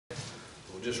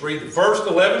Just read the first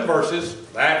 11 verses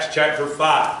of Acts chapter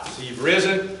 5. See, you've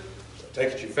risen. So I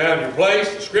take it you found your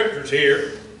place. The scripture's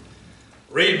here.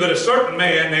 Read, but a certain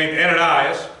man named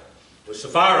Ananias, with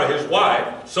Sapphira his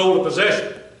wife, sold a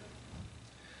possession.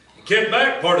 He kept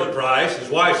back part of the price,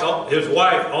 his wife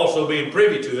also being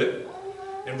privy to it,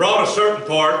 and brought a certain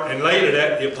part and laid it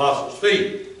at the apostles'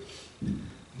 feet.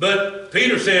 But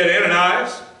Peter said,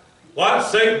 Ananias, why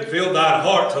has Satan filled thine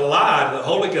heart to lie to the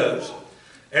Holy Ghost,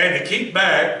 and to keep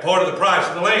back part of the price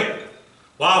of the land?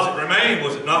 Whilst it remained,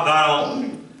 was it not thine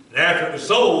own? And after it was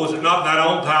sold, was it not thine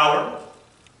own power?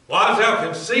 Why hast thou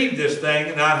conceived this thing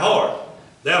in thine heart?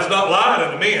 Thou hast not lied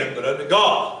unto men, but unto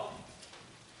God.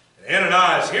 And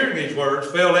Ananias, hearing these words,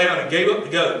 fell down and gave up the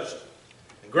ghost.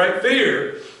 And great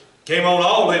fear came on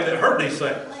all them that heard these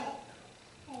things.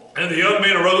 And the young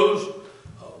men arose,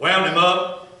 wound him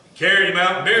up, carried him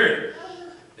out, and buried him.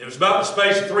 It was about the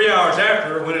space of 3 hours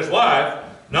after when his wife,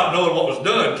 not knowing what was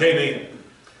done, came in.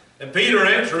 And Peter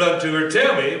answered unto her,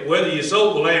 Tell me whether ye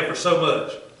sold the land for so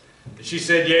much. And she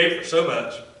said, Yea, for so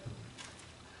much.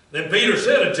 Then Peter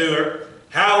said unto her,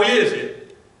 How is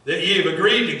it that ye have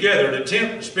agreed together to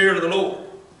tempt the Spirit of the Lord?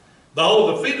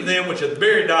 Behold, the feet of them which have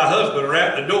buried thy husband are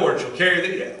at the door, and shall carry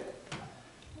thee out.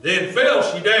 Then fell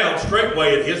she down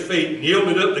straightway at his feet, and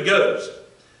yielded up the ghost.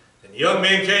 And the young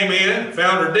men came in, and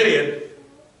found her dead,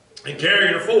 and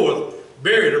carried her forth,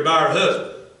 buried her by her husband.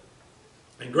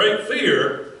 And great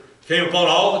fear came upon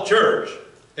all the church,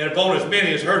 and upon as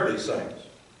many as heard these things.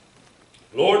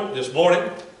 Lord, this morning,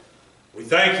 we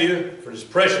thank you for this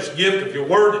precious gift of your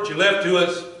word that you left to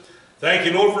us. Thank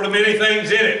you, Lord, for the many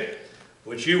things in it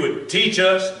which you would teach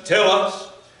us, tell us,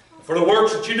 for the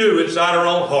works that you do inside our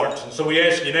own hearts. And so we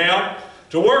ask you now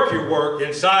to work your work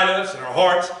inside us and our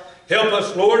hearts. Help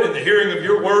us, Lord, in the hearing of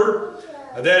your word,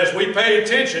 that as we pay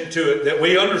attention to it, that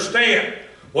we understand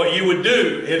what you would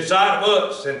do inside of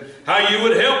us, and how you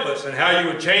would help us, and how you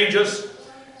would change us,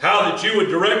 how that you would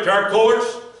direct our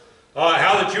course,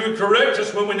 how that you would correct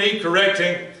us when we need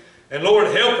correcting. And Lord,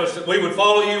 help us that we would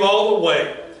follow you all the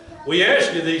way. We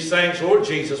ask you these things, Lord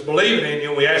Jesus, believing in you,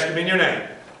 and we ask them in your name.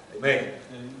 Amen.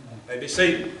 May be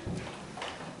seated.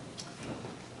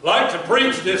 I'd like to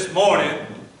preach this morning,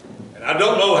 and I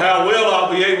don't know how well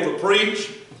I'll be able to preach.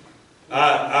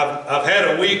 I've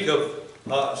had a week of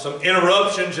some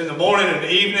interruptions in the morning and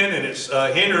the evening, and it's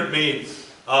hampered me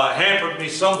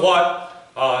somewhat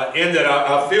in that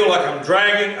I feel like I'm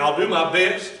dragging. I'll do my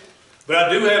best, but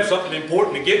I do have something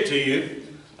important to get to you.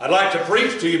 I'd like to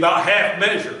preach to you about half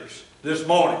measures this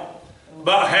morning.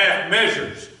 About half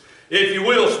measures. If you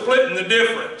will, splitting the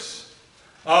difference.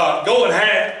 Going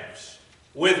halves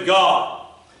with God.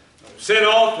 I've said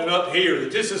often up here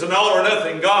that this is an all or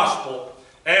nothing gospel,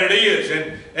 and it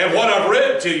is. And what I've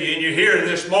read to you and you're hearing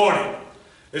this morning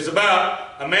is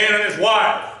about a man and his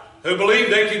wife who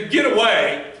believed they could get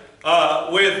away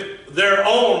with their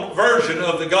own version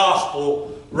of the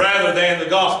gospel rather than the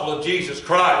gospel of Jesus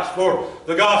Christ. For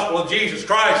the gospel of Jesus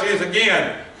Christ is,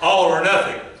 again, all or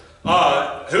nothing.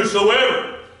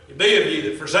 Whosoever be of you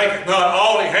that forsaketh not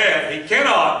all he hath, he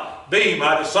cannot be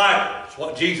my disciple. That's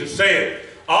what Jesus said.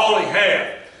 All he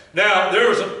hath. Now, there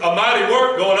was a mighty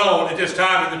work going on at this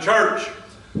time in the church.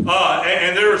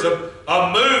 And there was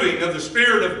a moving of the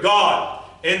Spirit of God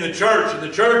in the church. And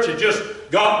the church had just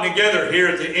gotten together here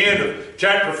at the end of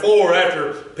chapter 4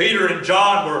 after Peter and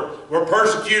John were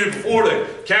persecuted before the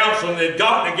council, and they'd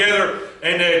gotten together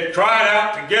and they'd cried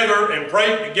out together and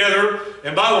prayed together.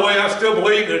 And by the way, I still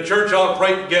believe that a church ought to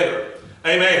pray together.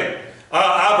 Amen.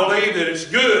 I believe that it's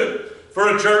good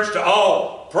for a church to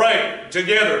all pray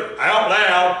together, out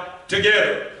loud,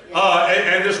 together.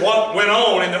 And this what went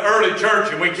on in the early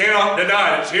church, and we cannot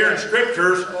deny it. It's here in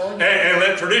Scriptures, and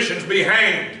let traditions be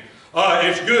hanged.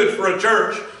 It's good for a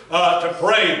church to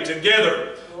pray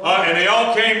together. And they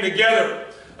all came together,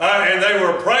 and they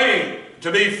were praying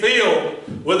to be filled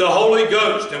with the Holy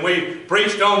Ghost. And we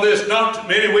preached on this not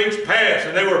many weeks past,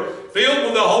 and they were filled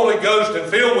with the Holy Ghost and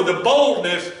filled with the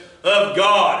boldness of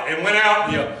God, and went out,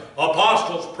 the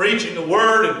apostles preaching the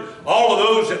word, and all of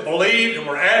those that believed and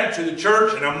were added to the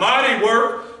church, and a mighty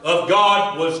work of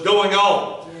God was going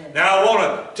on. Yeah. Now I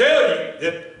want to tell you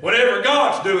that whenever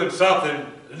God's doing something,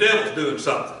 the devil's doing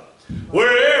something.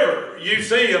 Wherever you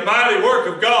see a mighty work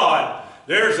of God,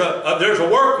 there's a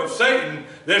work of Satan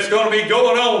that's going to be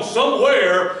going on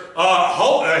somewhere.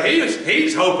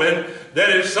 He's hoping that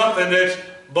it's something that's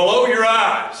below your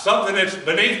eyes, something that's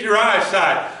beneath your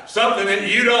eyesight, something that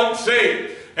you don't see.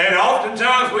 And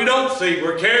oftentimes we don't see.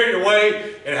 We're carried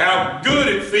away in how good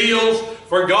it feels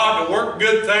for God to work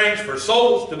good things, for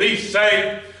souls to be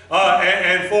saved,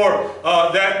 and for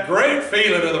that great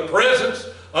feeling of the presence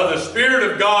the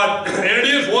Spirit of God, and it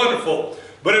is wonderful.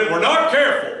 But if we're not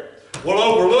careful, we'll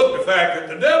overlook the fact that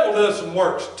the devil does some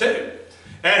works too.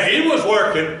 And he was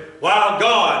working while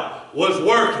God was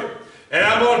working. And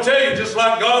I'm going to tell you, just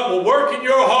like God will work in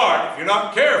your heart, if you're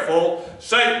not careful,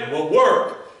 Satan will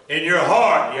work in your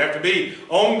heart. You have to be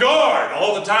on guard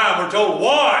all the time. We're told,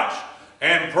 watch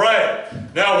and pray.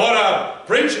 Now, what I'm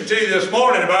preaching to you this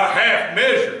morning about half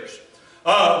measures,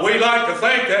 we like to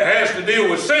think that has to deal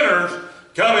with sinners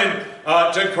coming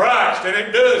to Christ, and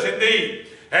it does indeed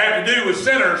have to do with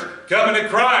sinners coming to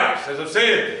Christ. As I've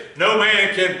said, no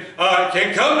man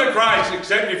can come to Christ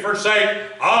except he forsake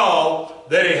all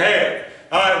that he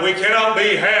hath. We cannot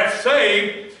be half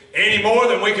saved any more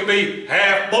than we can be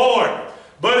half born.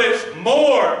 But it's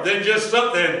more than just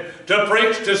something to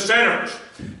preach to sinners.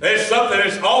 It's something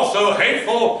that's also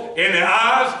hateful in the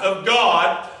eyes of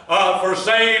God for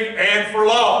saved and for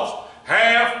lost.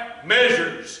 Half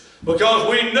measures. Because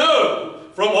we know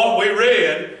from what we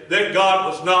read that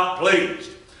God was not pleased.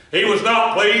 He was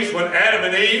not pleased when Adam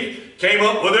and Eve came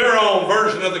up with their own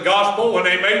version of the gospel, when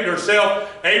they made themselves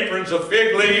aprons of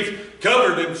fig leaves,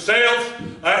 covered themselves,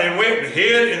 and went and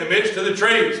hid in the midst of the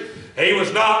trees. He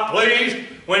was not pleased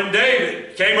when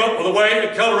David came up with a way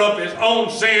to cover up his own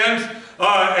sins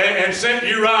and sent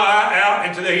Uriah out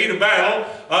into the heat of battle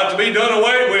to be done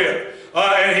away with.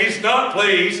 And he's not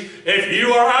pleased if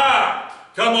you or I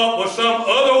come up with some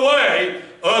other way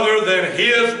other than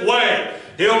his way.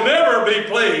 He'll never be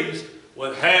pleased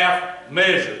with half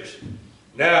measures.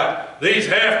 Now, these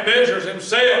half measures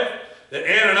himself that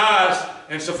Ananias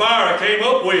and Sapphira came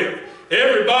up with,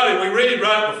 everybody we read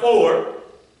right before,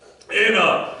 in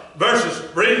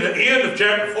verses, reading the end of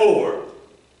chapter 4,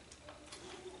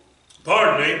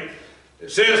 pardon me, it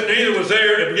says, neither was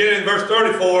there, at the beginning of verse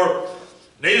 34,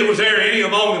 neither was there any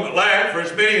among them that lacked, for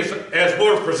as many as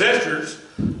were possessors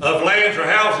of lands or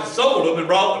houses sold them and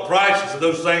brought the prices of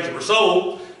those things that were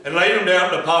sold and laid them down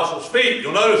at the apostles' feet.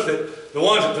 You'll notice that the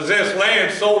ones that possessed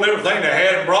land sold everything they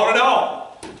had and brought it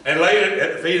all and laid it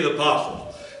at the feet of the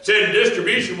apostles. It said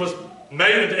distribution was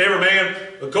made unto every man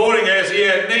according as he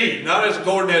had need, not as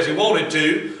according as he wanted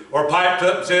to, or piped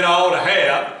up and said I ought to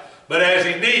have, but as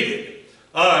he needed.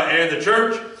 And the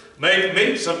church may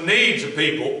meet some needs of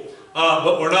people,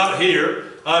 but we're not here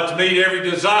to meet every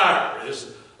desire. It's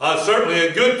certainly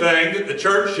a good thing that the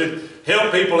church should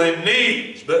help people in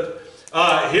needs, but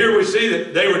here we see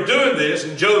that they were doing this,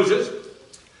 and Joseph,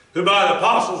 who by the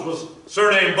apostles was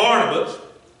surnamed Barnabas,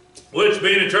 which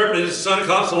being interpreted as son of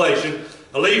consolation,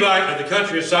 a Levite of the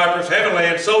country of Cyprus, having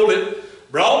land, sold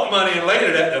it, brought the money and laid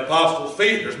it at the apostles'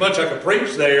 feet. There's much I could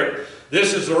preach there.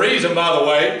 This is the reason, by the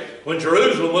way, when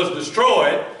Jerusalem was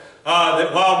destroyed,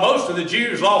 that while most of the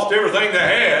Jews lost everything they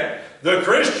had, the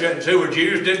Christians who were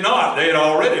Jews did not. They had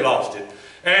already lost it.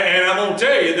 And I'm going to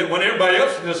tell you that when everybody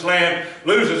else in this land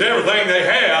loses everything they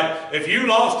have, if you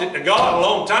lost it to God a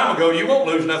long time ago, you won't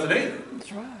lose nothing either.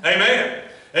 That's right. Amen.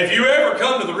 If you ever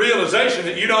come to the realization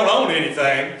that you don't own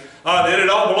anything, that it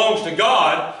all belongs to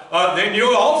God, then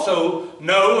you'll also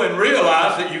know and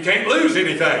realize that you can't lose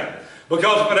anything.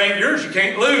 Because if it ain't yours, you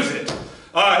can't lose it.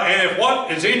 And if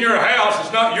what is in your house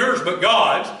is not yours but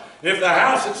God's, if the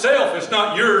house itself is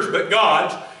not yours but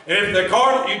God's, and if the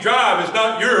car that you drive is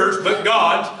not yours but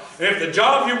God's, and if the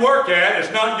job you work at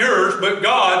is not yours but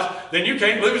God's, then you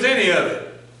can't lose any of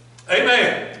it.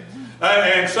 Amen.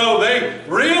 And so they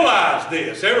realized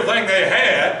this. Everything they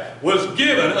had was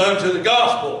given unto the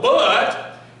gospel.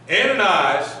 But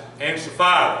Ananias and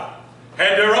Sapphira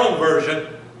had their own version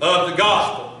of the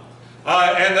gospel.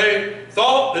 And they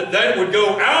thought that they would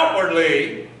go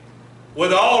outwardly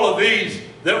with all of these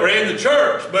that were in the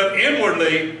church, but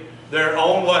inwardly their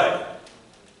own way.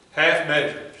 Half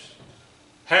measures.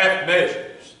 Half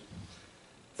measures.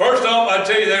 First off, I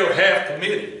tell you, they were half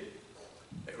committed.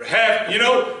 They were half, you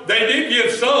know, they did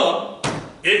give some.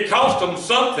 It cost them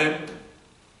something.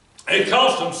 It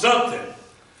cost them something.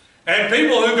 And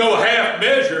people who go half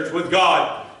measures with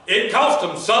God, it cost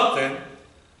them something.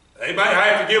 They might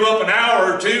have to give up an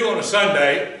hour or two on a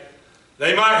Sunday.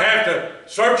 They might have to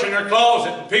search in their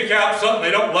closet and pick out something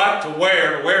they don't like to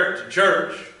wear it to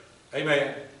church.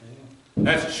 Amen.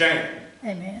 That's a shame.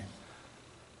 Amen.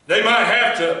 They might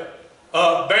have to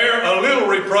bear a little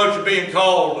reproach of being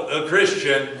called a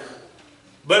Christian,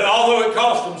 but although it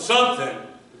cost them something,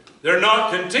 they're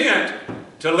not content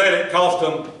to let it cost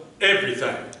them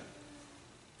everything.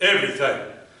 Everything.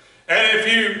 And if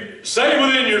you say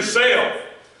within yourself,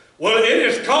 well, it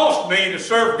has cost me to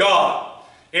serve God,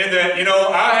 in that, you know,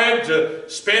 I had to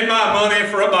spend my money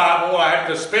for a Bible, I have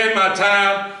to spend my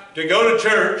time to go to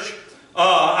church,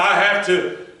 I have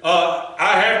to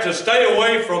I have to stay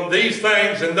away from these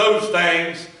things and those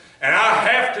things, and I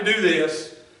have to do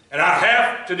this, and I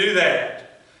have to do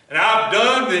that, and I've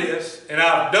done this, and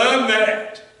I've done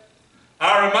that,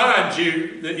 I remind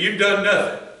you that you've done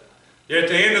nothing. At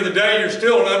the end of the day, you're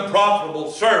still an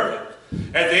unprofitable servant.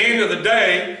 At the end of the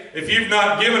day, if you've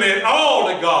not given it all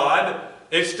to God,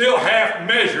 it's still half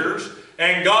measures,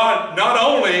 and God not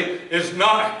only He's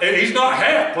not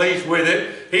half pleased with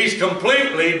it, He's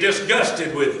completely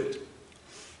disgusted with it.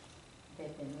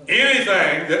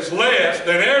 Anything that's less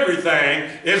than everything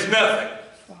is nothing.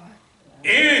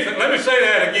 Anything, let me say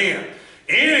that again.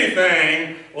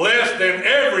 Anything less than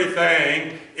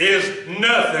everything is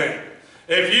nothing.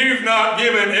 If you've not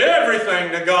given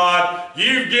everything to God,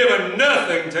 you've given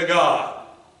nothing to God.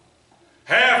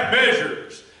 Half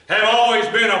measures have always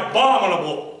been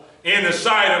abominable in the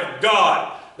sight of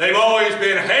God. They've always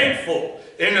been hateful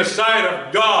in the sight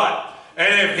of God.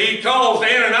 And if He calls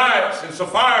Ananias and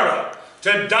Sapphira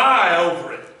to die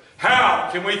over it, how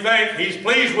can we think He's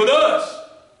pleased with us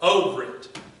over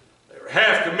it? They were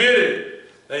half committed.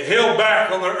 They held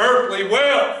back on their earthly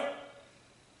wealth.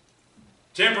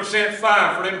 10%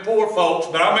 fine for them poor folks,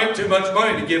 but I make too much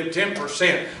money to give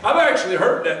 10%. I've actually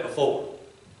heard that before.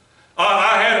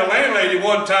 I had a landlady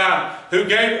one time who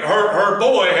gave her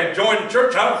boy had joined the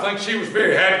church. I don't think she was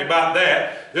very happy about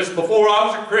that. This is before I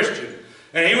was a Christian.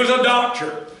 And he was a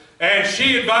doctor. And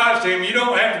she advised him, you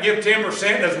don't have to give 10%.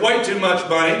 That's way too much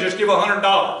money. Just give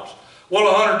 $100.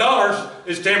 Well, $100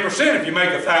 is 10% if you make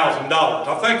 $1,000.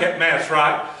 I think that math's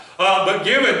right. But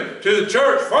given to the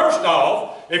church, first off,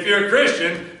 if you're a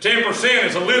Christian, 10%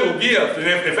 is a little gift. And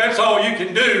if that's all you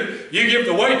can do, you give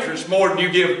the waitress more than you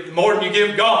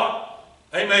give God.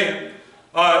 Amen.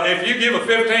 If you give a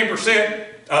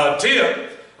 15% tip,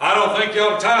 I don't think you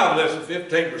ought to tithe less than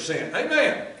 15%.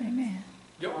 Amen. Amen.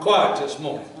 You're quiet this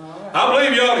morning. I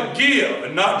believe you ought to give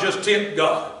and not just tip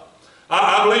God.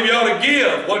 I believe you ought to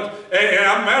give. And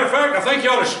as a matter of fact, I think you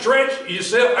ought to stretch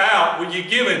yourself out with your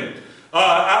giving.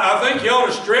 I think you ought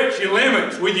to stretch your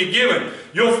limits with your giving.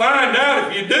 You'll find out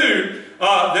if you do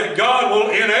that God will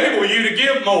enable you to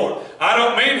give more. I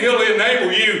don't mean He'll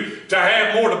enable you to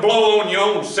have more to blow on your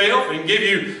own self and give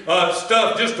you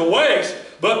stuff just to waste.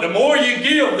 But the more you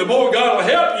give, the more God will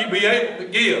help you be able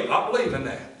to give. I believe in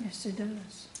that. Yes, He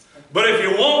does. But if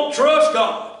you won't trust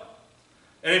God,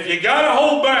 and if you got to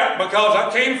hold back because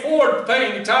I can't afford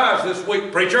paying your tithes this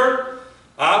week, preacher,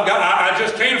 I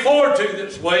just can't afford to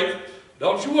this week.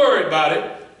 Don't you worry about it.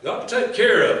 You got to take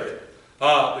care of it.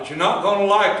 But you're not going to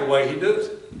like the way He does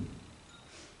it.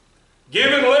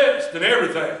 Giving less than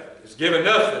everything is giving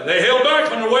nothing. They held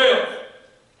back on their wealth.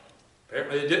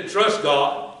 Apparently they didn't trust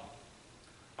God.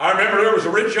 I remember there was a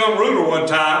rich young ruler one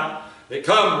time that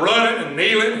come running and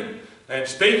kneeling and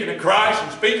speaking to Christ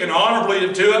and speaking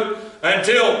honorably to Him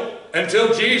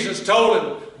until Jesus told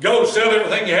him, go sell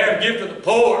everything you have and give to the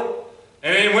poor.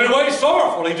 And he went away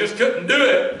sorrowful. He just couldn't do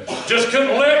it. Just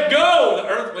couldn't let go of the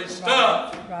earthly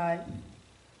stuff. Right.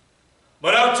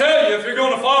 But I'll tell you, if you're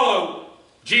going to follow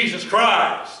Jesus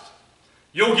Christ,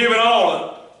 you'll give it all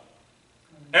up.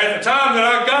 At the time that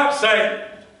I got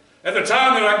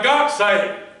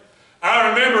saved, I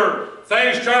remember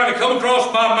things trying to come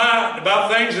across my mind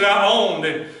about things that I owned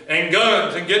and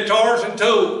guns and guitars and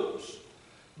tools.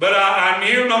 But I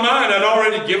knew in my mind I'd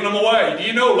already given them away. Do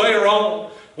you know later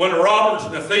on, when the robbers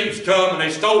and the thieves come and they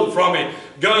stole from me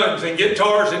guns and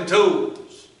guitars and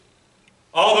tools,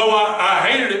 although I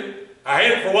hated it, I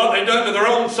hated it for what they'd done to their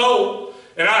own soul,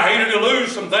 and I hated to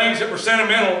lose some things that were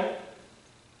sentimental,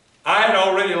 I had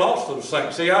already lost those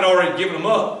things. See, I'd already given them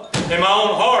up. In my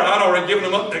own heart, I'd already given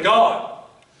them up to God.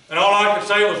 And all I could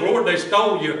say was, Lord, they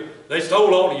stole you. They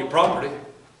stole all of your property.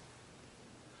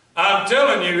 I'm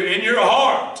telling you, in your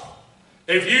heart,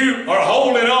 if you are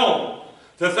holding on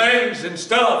to things and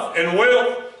stuff and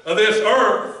wealth of this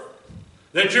earth,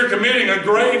 that you're committing a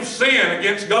grave sin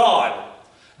against God,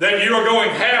 that you are going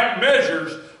half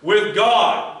measures with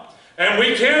God. And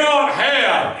we cannot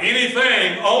have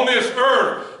anything on this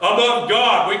earth above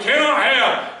God. We cannot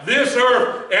have this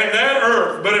earth and that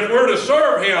earth. But if we're to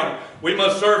serve Him, we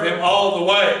must serve Him all the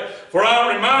way. For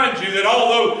I remind you that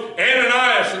although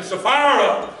Ananias and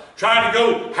Sapphira tried to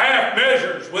go half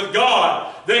measures with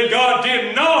God, that God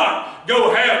did not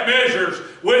go half measures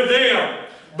with them.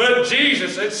 But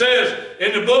Jesus, it says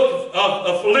in the book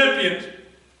of Philippians,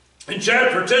 in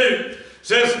chapter 2,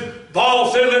 says,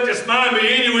 Paul said, let this mind be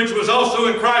in you which was also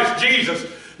in Christ Jesus.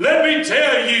 Let me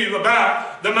tell you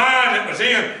about the mind that was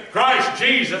in Christ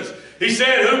Jesus. He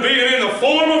said, who being in the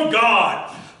form of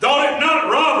God, thought it not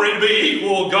robbery to be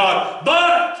equal with God,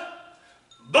 but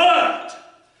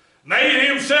made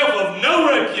himself of no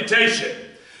reputation,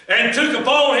 and took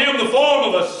upon him the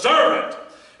form of a servant,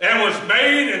 and was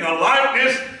made in the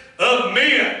likeness of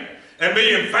men. And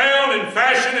being found in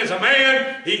fashion as a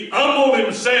man, he humbled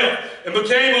himself and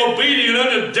became obedient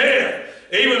unto death,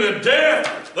 even the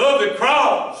death of the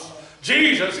cross.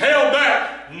 Jesus held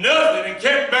back nothing and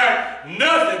kept back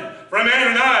nothing from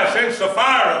Ananias and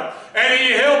Sapphira, and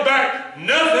he held back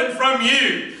nothing from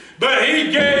you. But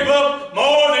he gave up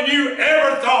more than you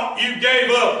ever thought you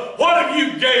gave up. What if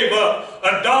you gave up?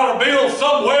 $1 bill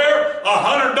somewhere?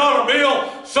 $100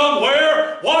 bill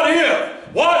somewhere? What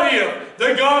if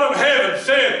the God of heaven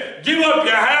said, give up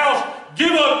your house,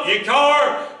 give up your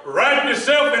car, wrap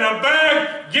yourself in a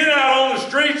bag, get out on the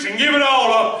streets and give it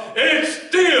all up? It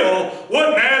still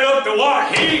wouldn't add up to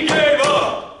what he gave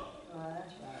up.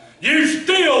 You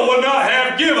still would not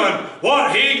have given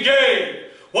what he gave.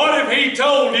 What if he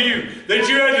told you that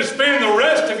you had to spend the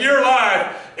rest of your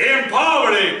life in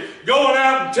poverty, going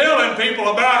out and telling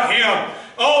people about him?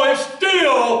 Oh, it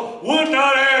still would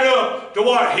not add up to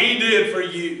what he did for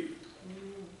you.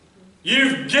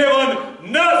 You've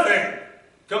given nothing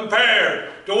compared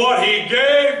to what he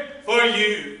gave for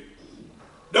you.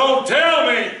 Don't tell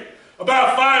me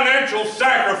about financial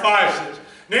sacrifices.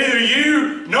 Neither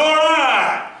you nor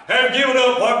I have given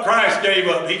up what Christ gave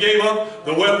up. He gave up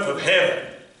the wealth of heaven.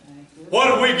 What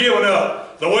have we given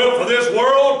up? The wealth of this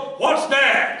world? What's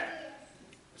that?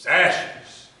 It's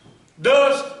ashes.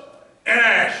 Dust and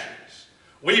ashes.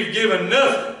 We've given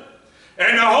nothing.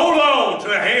 And to hold on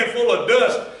to a handful of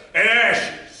dust and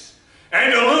ashes,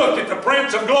 and to look at the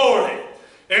Prince of Glory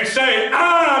and say,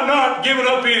 I'm not giving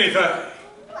up anything.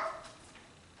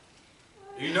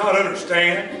 Do you not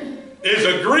understand? It's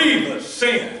a grievous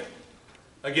sin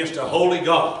against a holy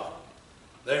God.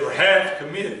 They were half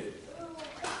committed.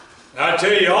 And I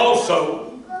tell you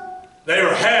also, they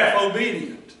were half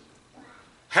obedient.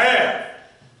 Half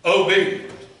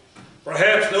obedient.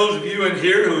 Perhaps those of you in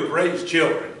here who have raised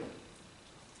children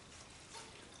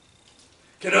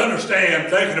can understand,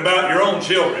 thinking about your own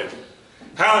children,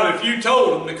 how if you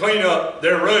told them to clean up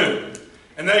their room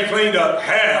and they cleaned up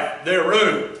half their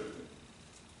room,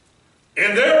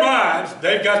 in their minds,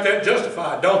 they've got that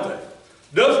justified, don't they?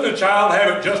 Doesn't a child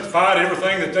have it justified,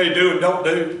 everything that they do and don't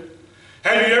do?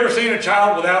 Have you ever seen a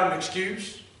child without an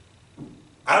excuse?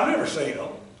 I've never seen them.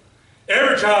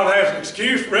 Every child has an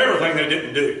excuse for everything they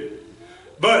didn't do.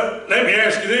 But let me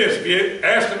ask you this.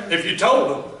 If you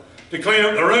told them to clean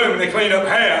up the room and they cleaned up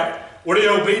half, were they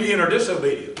obedient or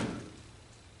disobedient?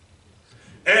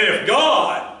 And if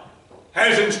God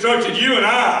has instructed you and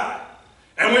I,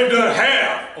 and we've done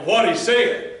half of what he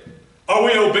said, are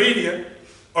we obedient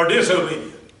or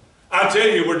disobedient? I tell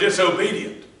you, we're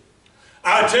disobedient.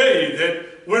 I tell you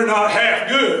that we're not half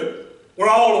good, we're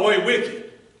all the way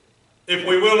wicked if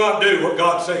we will not do what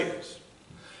God says.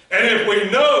 And if we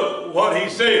know what he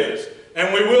says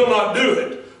and we will not do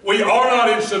it, we are not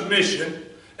in submission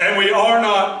and we are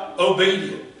not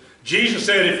obedient. Jesus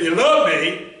said, if you love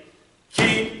me,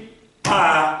 keep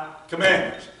my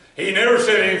commandments. He never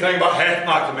said anything about half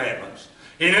my commandments.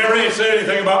 He never even said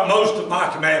anything about most of my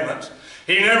commandments.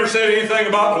 He never said anything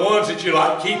about the ones that you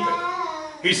like keeping.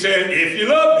 He said, if you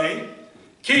love me,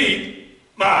 keep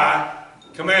my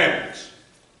commandments.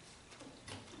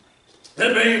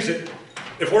 That means that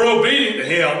if we're obedient to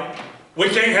him, we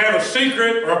can't have a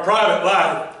secret or a private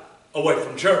life away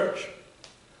from church.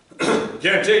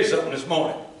 Can I tell you something this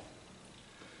morning?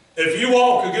 If you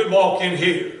walk a good walk in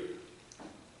here,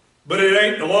 but it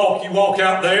ain't the walk you walk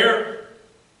out there,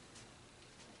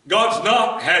 God's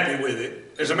not happy with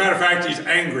it. As a matter of fact, he's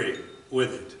angry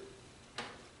with it.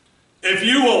 If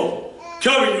you will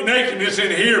cover your nakedness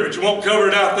in here, but you won't cover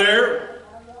it out there,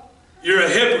 you're a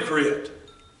hypocrite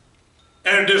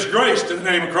and a disgrace to the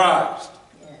name of Christ.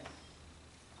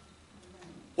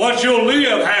 What you'll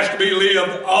live has to be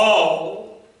lived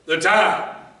all the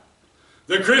time.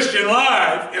 The Christian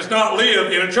life is not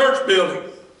lived in a church building.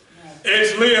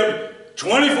 It's lived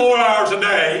 24 hours a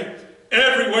day,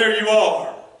 everywhere you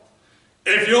are.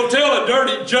 If you'll tell a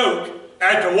dirty joke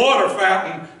at the water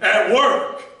fountain at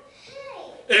work,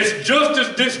 it's just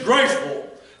as disgraceful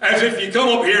as if you come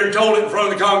up here and told it in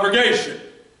front of the congregation.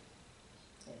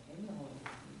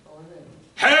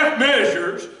 Half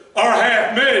measures are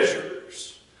half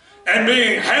measures, and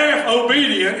being half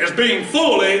obedient is being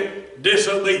fully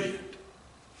disobedient.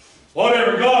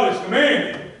 Whatever God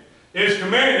is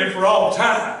commanded for all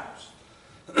times.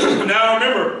 Now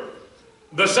remember,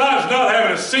 besides not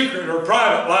having a secret or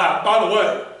private life, by the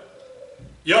way,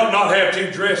 you ought not have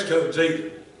two dress codes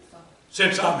either,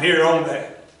 since I'm here on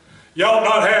that. You ought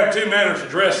not have two manners of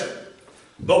dressing.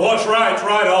 But what's right's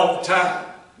right all the time.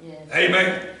 Yeah.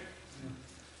 Amen.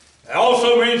 It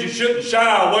also means you shouldn't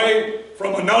shy away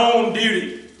from a known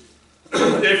duty.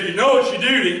 If you know it's your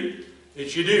duty,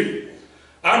 it's your duty.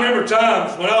 I remember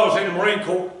times when I was in the Marine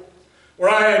Corps where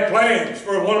I had plans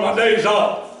for one of my days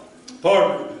off.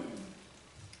 Pardon me.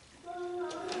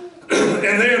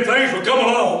 And then things would come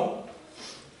along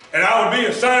and I would be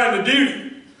assigned a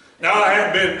duty. Now I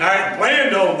hadn't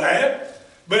planned on that,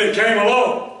 but it came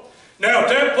along. Now at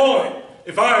that point,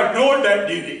 if I ignored that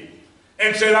duty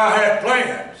and said I had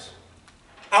plans,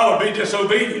 I would be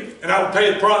disobedient and I would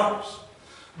pay the price.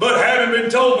 But having been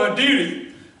told my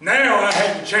duty, now I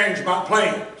had to change my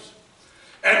plans.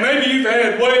 And maybe you've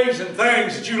had ways and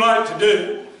things that you like to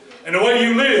do and the way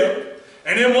you live.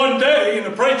 And then one day in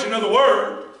the preaching of the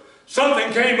Word,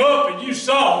 something came up and you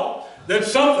saw that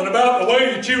something about the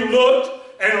way that you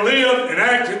looked and lived and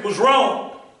acted was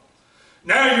wrong.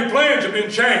 Now your plans have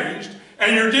been changed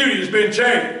and your duty has been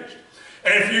changed.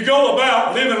 And if you go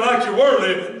about living like you were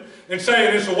living and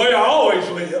saying it's the way I always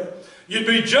live, you'd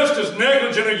be just as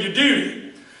negligent of your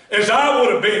duty as I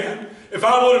would have been if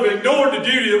I would have ignored the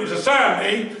duty that was assigned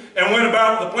me and went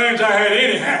about the plans I had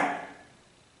anyhow.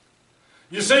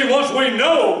 You see, once we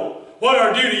know what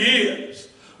our duty is,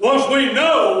 once we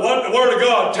know what the Word of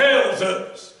God tells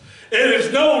us, it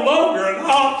is no longer an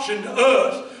option to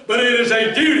us, but it is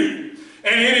a duty.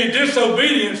 And any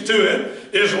disobedience to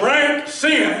it is rank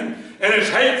sin and is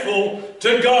hateful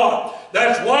to God.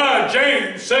 That's why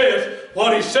James says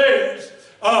what he says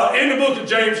in the book of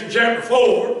James in chapter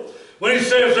 4, when he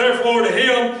says, therefore to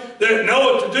him that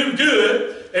knoweth to do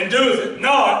good and doeth it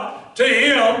not, to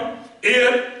him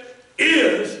it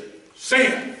is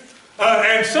sin.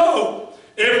 And so,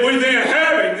 if we then,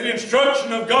 having the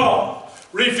instruction of God,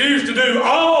 refuse to do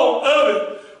all of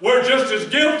it, we're just as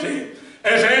guilty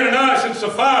as Ananias and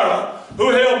Sapphira, who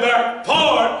held back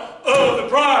part of the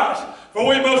price. For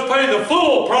we must pay the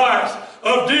full price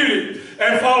of duty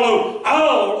and follow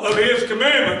all of His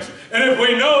commandments. And if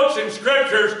we know it's in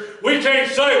Scriptures, we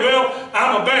can't say, well,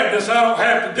 I'm a Baptist, I don't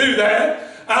have to do that.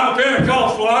 I'm a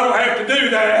Pentecostal, I don't have to do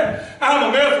that. I'm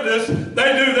a Methodist,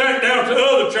 they do that down to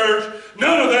other church.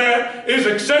 None of that is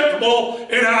acceptable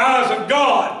in the eyes of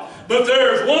God. But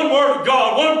there is one Word of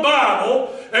God, one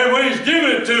Bible, and when He's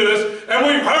given it to us, and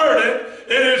we've heard it,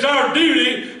 it is our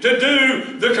duty to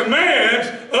do the commands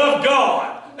of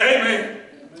God. Amen.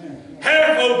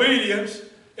 Half obedience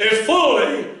is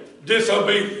fully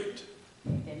disobedient.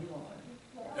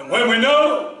 And when we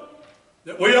know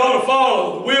that we ought to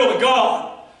follow the will of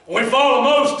God, and we follow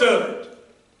most of it,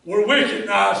 we're wicked in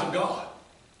the eyes of God.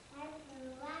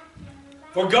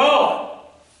 For God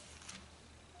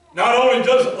not only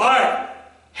doesn't like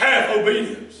half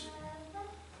obedience,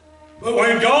 but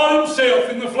when God Himself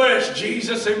in the flesh,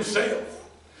 Jesus Himself,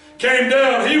 came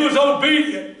down, He was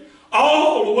obedient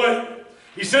all the way.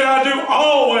 He said, I do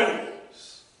always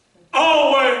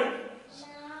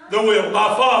the will of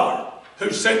my Father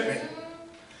who sent me.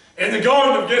 In the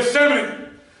Garden of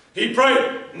Gethsemane, He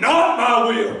prayed, not my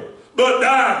will, but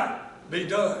thine be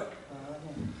done.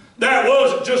 That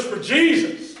wasn't just for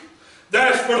Jesus.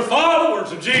 That's for the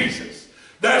followers of Jesus.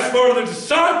 That's for the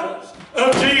disciples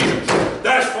of Jesus.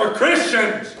 That's for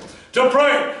Christians to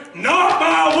pray, not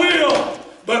my will,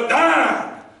 but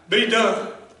thine be done.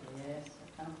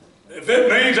 If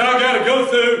it means I've got to go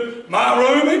through my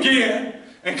room again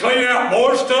and clean out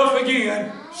more stuff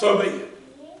again, so be it.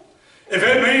 If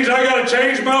it means I've got to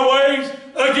change my ways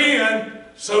again,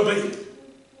 so be it.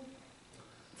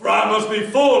 For I must be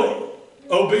fully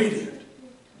obedient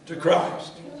to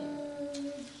Christ.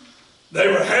 They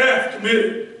were half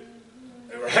committed.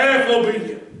 They were half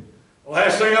obedient. The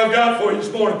last thing I've got for you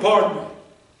this morning, pardon me.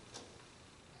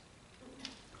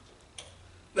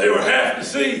 They were half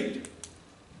deceived.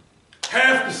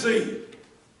 Half deceived.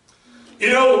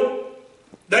 You know,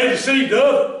 they deceived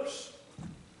others.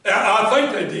 I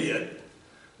think they did.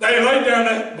 They laid down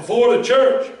that before the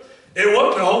church. It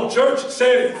wasn't the whole church that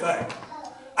said anything.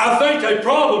 I think they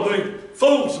probably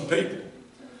fooled some people.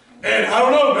 And I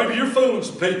don't know, maybe you're fooling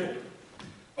some people.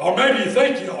 Or maybe you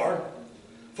think you are.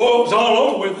 For it was all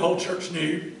over with, the whole church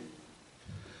knew.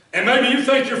 And maybe you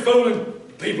think you're fooling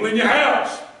people in your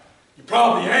house. You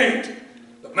probably ain't,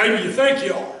 but maybe you think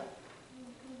you are.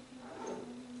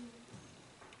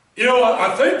 You know,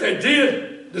 I think they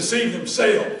did deceive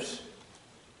themselves.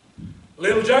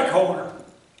 Little Jack Horner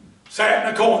sat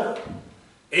in a corner,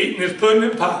 eating his pudding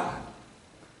and pie.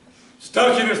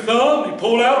 Stuck in his thumb, he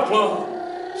pulled out a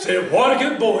plum. Said, what a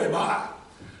good boy am I.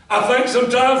 I think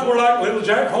sometimes we're like little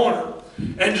Jack Horner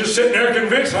and just sitting there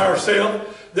convincing ourselves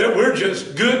that we're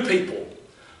just good people.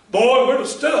 Boy, we're the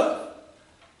stuff.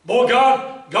 Boy,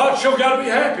 God sure got to be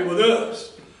happy with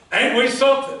us. Ain't we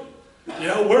something? You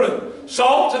know, we're the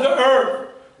salt to the earth.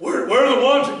 We're the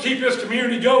ones that keep this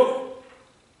community going.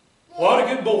 What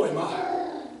a good boy am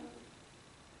I.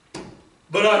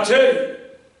 But I tell you,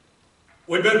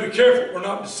 we better be careful we're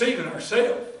not deceiving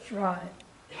ourselves. That's right.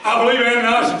 I believe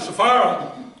Ananias and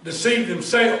Sapphira deceived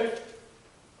themselves.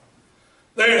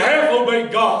 They had half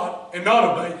obeyed God and not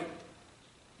obeyed Him.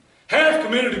 Half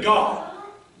committed to God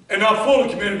and not fully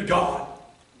committed to God.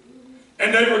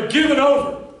 And they were given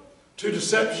over to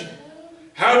deception.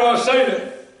 How do I say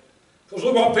that? Because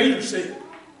look what Peter said.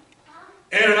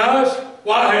 Ananias,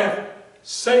 why hath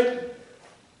Satan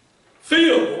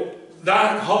filled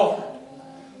thine heart?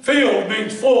 Filled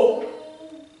means full.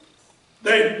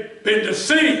 They've been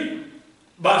deceived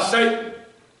by Satan.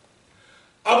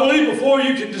 I believe before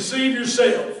you can deceive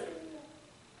yourself,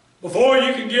 before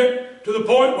you can get to the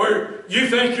point where you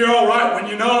think you're all right when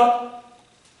you're not,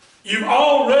 you've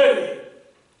already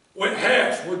went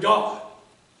half with God.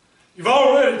 You've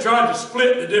already tried to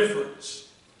split the difference.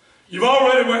 You've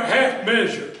already went half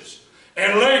measures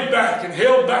and laid back and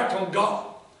held back on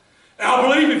God. And I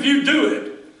believe if you do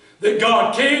it, that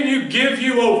God can give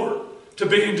you over to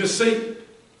being deceived.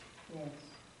 Yes.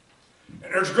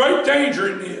 And there's great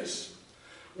danger in this.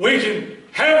 We can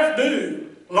half do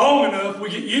long enough we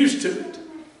get used to it.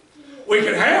 We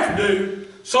can half do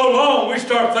so long we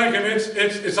start thinking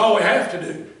it's all we have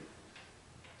to do.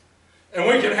 And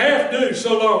we can half do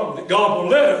so long that God will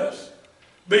let us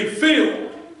be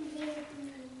filled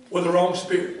with the wrong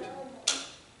spirit.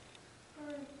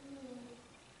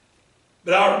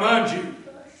 But I remind you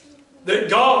that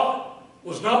God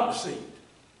was not deceived.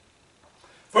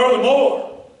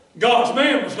 Furthermore, God's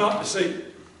man was not deceived.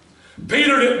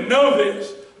 Peter didn't know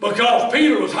this because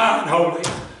Peter was high and holy.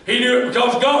 He knew it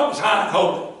because God was high and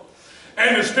holy.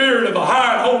 And the spirit of a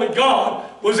high and holy God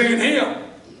was in him.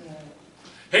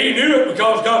 He knew it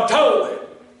because God told him.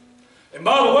 And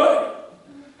by the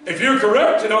way, if you're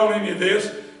corrected on any of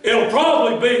this, it'll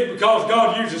probably be because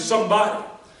God uses somebody.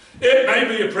 It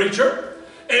may be a preacher.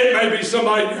 It may be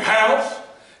somebody in your house.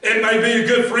 It may be a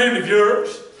good friend of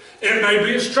yours. It may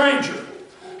be a stranger.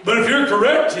 But if you're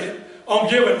corrected on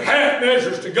giving half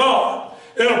measures to God,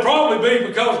 it'll probably be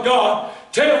because God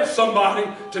tells somebody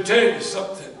to tell you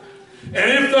something.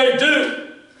 And if they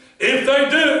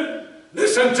do,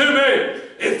 listen to me,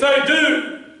 if they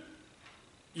do,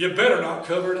 you better not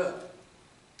cover it up.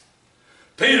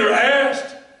 Peter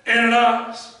asked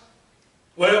Ananias.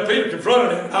 Well, Peter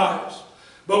confronted Ananias.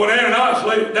 But when Ananias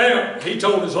laid it down, he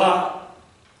told his lie.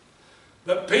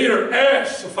 But Peter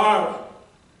asked Sapphira,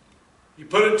 he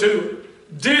put it to her,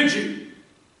 did you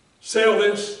sell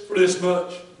this for this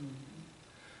much?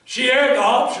 She had the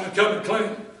option of coming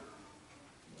clean.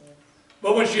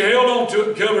 But when she held on to it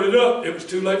and covered it up, it was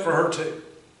too late for her too.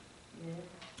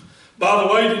 By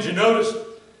the way, did you notice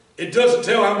it doesn't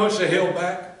tell how much they held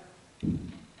back?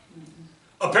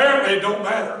 Apparently it don't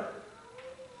matter.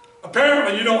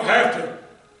 Apparently you don't have to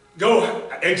go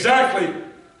exactly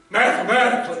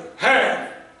mathematically half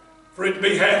for it to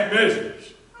be half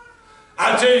measures.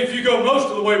 I tell you, if you go most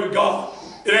of the way with God,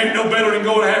 it ain't no better than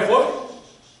going halfway.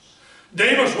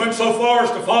 Demas went so far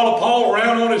as to follow Paul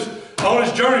around on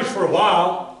his journeys for a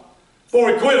while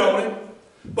before he quit on him.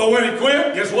 But when he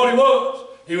quit, guess what he was?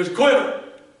 He was a quitter.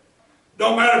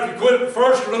 Don't matter if you quit at the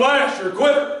first or the last, you're a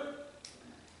quitter.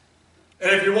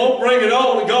 And if you won't bring it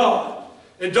all to God,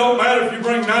 it don't matter if you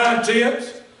bring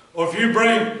 9/10 or if you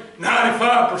bring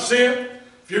 95%.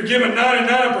 If you're giving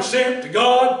 99% to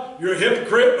God, you're a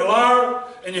hypocrite and a liar,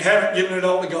 and you haven't given it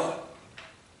all to God.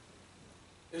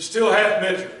 It's still half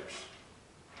measures.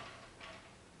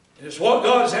 And it's what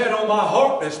God has had on my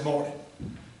heart this morning.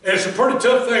 And it's a pretty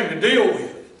tough thing to deal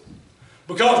with.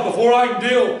 Because before I can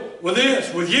deal with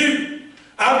this with you,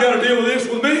 I've got to deal with this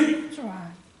with me. That's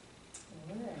right.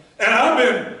 And I've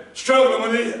been struggling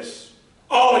with this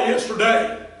all of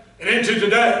yesterday and into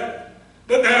today.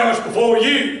 But now it's before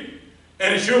you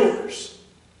and it's yours.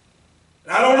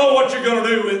 And I don't know what you're going to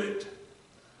do with it.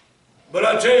 But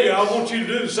I tell you, I want you to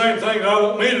do the same thing that I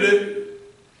want me to do.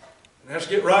 And that's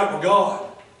get right with God.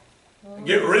 And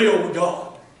get real with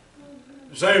God.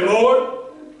 And say, Lord,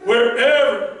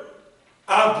 wherever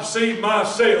I've deceived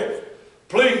myself,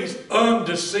 please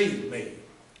undeceive me.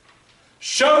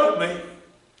 Show me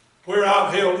where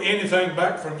I've held anything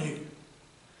back from you.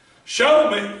 Show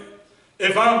me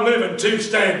if I'm living two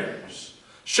standards.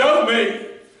 Show me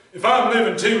if I'm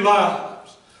living two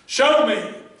lives. Show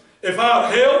me if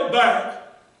I've held back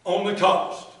on the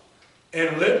cost.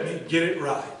 And let me get it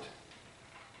right.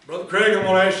 Brother Craig, I'm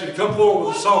going to ask you to come forward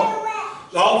with a song.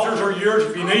 The altars are yours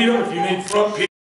if you need them, if you need front people.